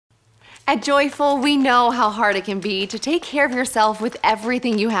At Joiful, we know how hard it can be to take care of yourself with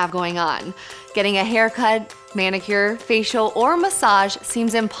everything you have going on. Getting a haircut, manicure, facial, or massage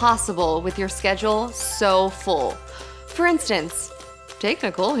seems impossible with your schedule so full. For instance, take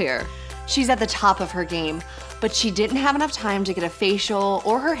Nicole here. She's at the top of her game, but she didn't have enough time to get a facial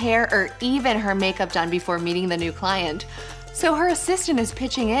or her hair or even her makeup done before meeting the new client. So her assistant is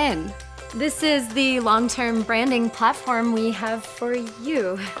pitching in. This is the long-term branding platform we have for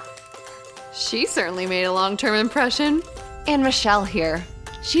you. She certainly made a long-term impression. And Michelle here.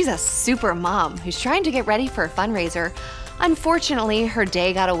 She's a super mom who's trying to get ready for a fundraiser. Unfortunately, her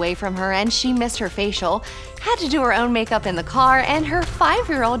day got away from her and she missed her facial, had to do her own makeup in the car, and her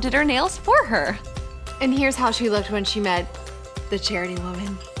 5-year-old did her nails for her. And here's how she looked when she met the charity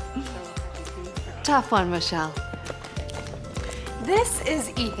woman. Tough one, Michelle. This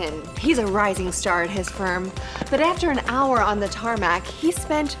is Ethan. He's a rising star at his firm, but after an hour on the tarmac, he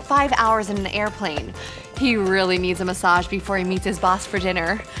spent 5 hours in an airplane. He really needs a massage before he meets his boss for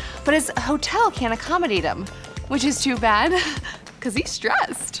dinner, but his hotel can't accommodate him, which is too bad, because he's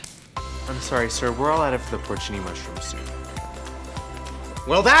stressed. I'm sorry, sir. We're all out of the porcini mushroom soup.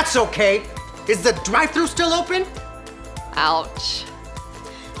 Well, that's okay. Is the drive-thru still open? Ouch.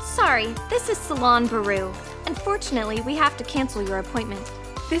 Sorry, this is Salon Baru. Unfortunately, we have to cancel your appointment.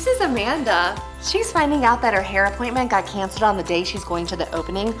 This is Amanda. She's finding out that her hair appointment got canceled on the day she's going to the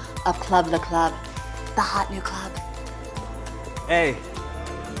opening of Club Le Club, the hot new club. Hey,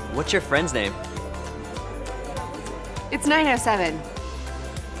 what's your friend's name? It's 9:07,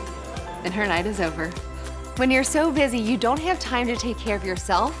 and her night is over. When you're so busy you don't have time to take care of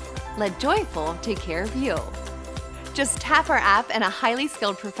yourself, let Joiful take care of you. Just tap our app and a highly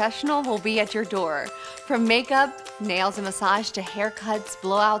skilled professional will be at your door. From makeup, nails and massage to haircuts,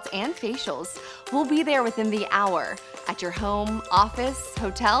 blowouts, and facials, we'll be there within the hour at your home, office,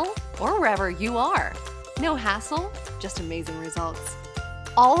 hotel, or wherever you are. No hassle, just amazing results.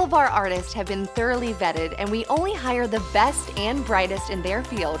 All of our artists have been thoroughly vetted, and we only hire the best and brightest in their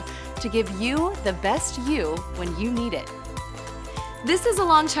field to give you the best you when you need it. This is a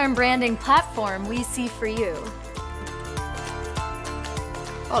long-term branding platform we see for you.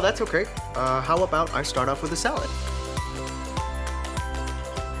 Oh, that's okay. How about I start off with a salad?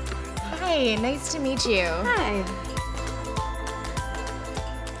 Hi, nice to meet you. Hi.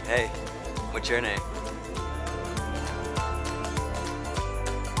 Hey, what's your name?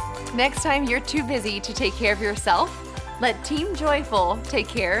 Next time you're too busy to take care of yourself, let Team Joiful take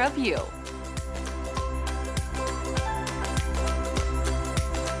care of you.